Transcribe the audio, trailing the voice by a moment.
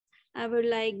I would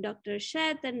like Dr.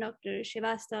 Sheth and Dr.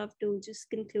 Srivastava to just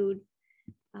conclude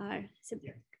our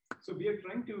symposium. Yeah. So we are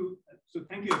trying to, so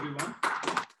thank you everyone.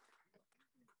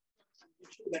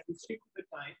 Make sure that you stick to the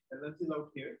time. The lunch is out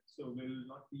here, so will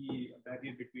not be a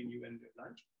barrier between you and the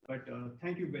lunch. But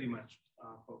thank you very much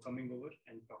for coming over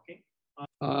and talking.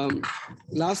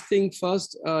 Last thing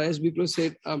first, as Biplav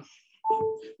said,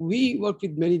 we work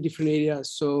with many different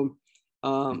areas. So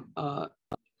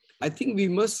I think we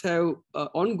must have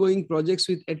ongoing projects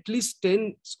with at least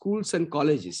 10 schools and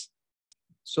colleges.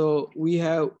 So we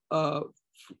have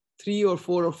 3 or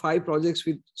 4 or 5 projects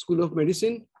with School of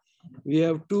Medicine. We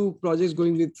have 2 projects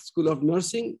going with School of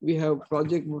Nursing. We have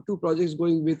 2 projects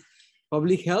going with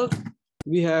Public Health.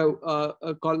 We have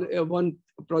one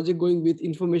project going with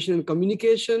Information and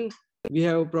Communication. We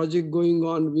have a project going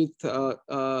on with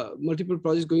multiple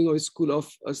projects going on with School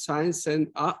of Science and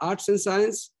Arts and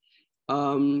Science.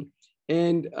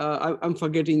 And I'm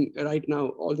forgetting right now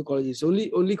all the colleges.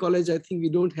 Only college I think we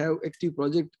don't have active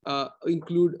project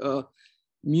include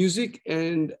music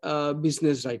and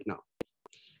business right now.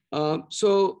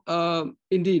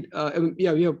 Indeed,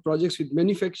 yeah, we have projects with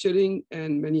manufacturing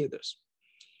and many others.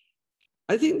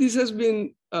 I think this has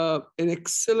been an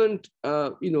excellent,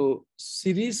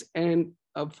 series and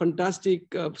a fantastic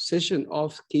session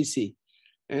of CASY,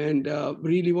 and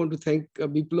really want to thank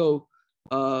Biplav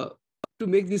to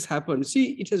make this happen.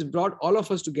 See, it has brought all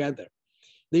of us together.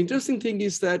 The interesting thing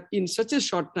is that in such a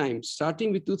short time,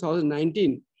 starting with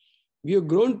 2019, we have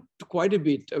grown quite a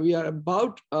bit. We are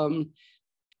about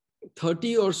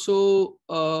 30 or so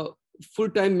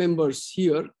full-time members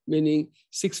here, meaning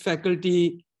 6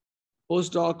 faculty,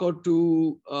 postdoc or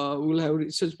 2, we'll have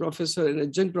research professor and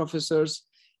adjunct professors.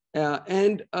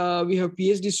 And we have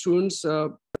PhD students,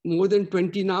 more than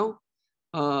 20 now.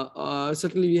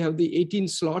 Certainly we have the 18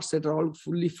 slots that are all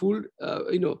fully full.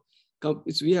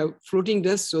 We have floating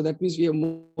desks, so that means we have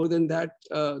more than that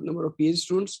number of PhD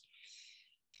students.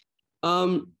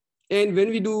 And when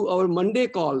we do our Monday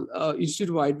call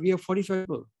institute-wide, we have 45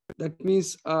 people. That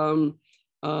means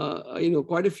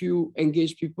quite a few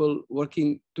engaged people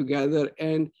working together,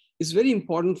 and it's very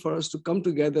important for us to come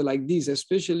together like this.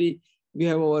 Especially we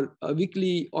have our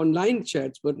weekly online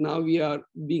chats, but now we are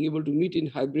being able to meet in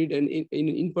hybrid and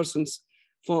in person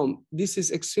form. This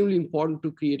is extremely important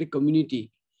to create a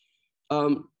community.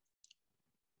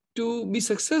 To be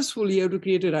successful, you have to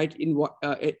create a right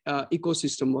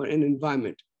ecosystem or an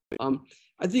environment.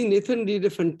 I think Nathan did a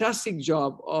fantastic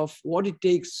job of what it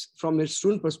takes from a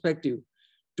student perspective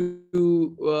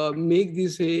to make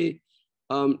this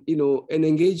an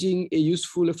engaging, a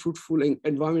useful, a fruitful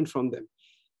environment from them.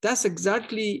 That's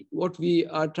exactly what we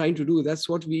are trying to do. That's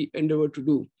what we endeavor to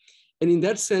do. And in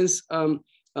that sense,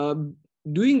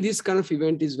 doing this kind of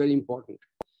event is very important.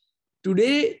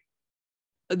 Today,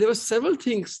 there were several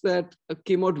things that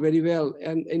came out very well.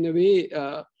 And in a way,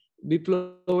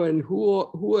 Biplav and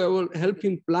whoever helped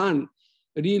him plan,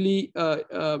 really,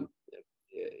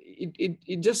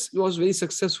 it just was very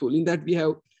successful in that we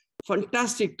have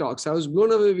fantastic talks. I was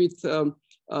blown away with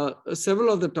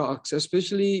several of the talks,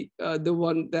 especially the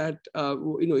one that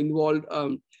involved,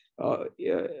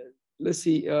 let's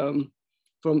see,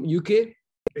 from UK,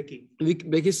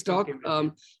 Becky's talk,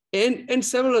 and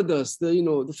several others.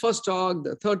 The first talk,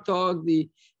 the third talk, the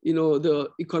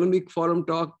economic forum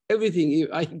talk, everything.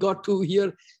 I got to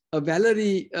hear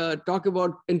Valerie talk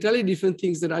about entirely different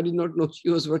things that I did not know she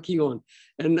was working on.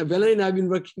 And Valerie and I have been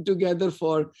working together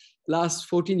for last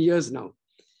 14 years now.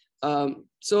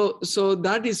 So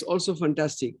that is also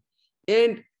fantastic.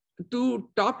 And to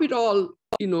top it all,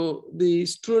 the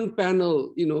student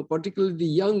panel, particularly the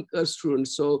young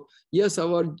students. So yes,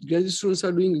 our graduate students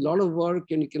are doing a lot of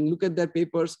work, and you can look at their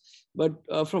papers, but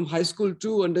from high school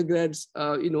to undergrads,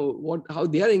 how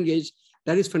they are engaged,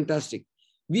 that is fantastic.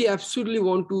 We absolutely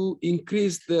want to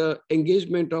increase the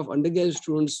engagement of undergraduate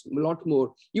students a lot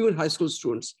more, even high school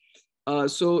students.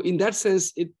 So in that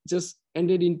sense, it just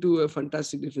ended into a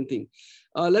fantastic different thing.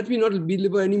 Let me not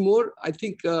belabor anymore. I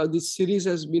think this series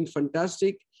has been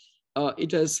fantastic.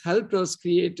 It has helped us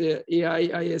create a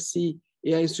ISC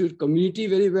AI Institute community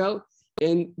very well.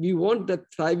 And we want that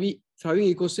thriving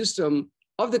ecosystem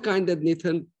of the kind that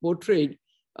Nathan portrayed.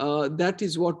 That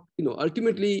is what,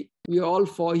 ultimately we are all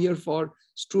here for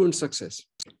student success.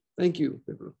 Thank you,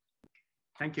 Biplav.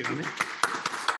 Thank you, Amit.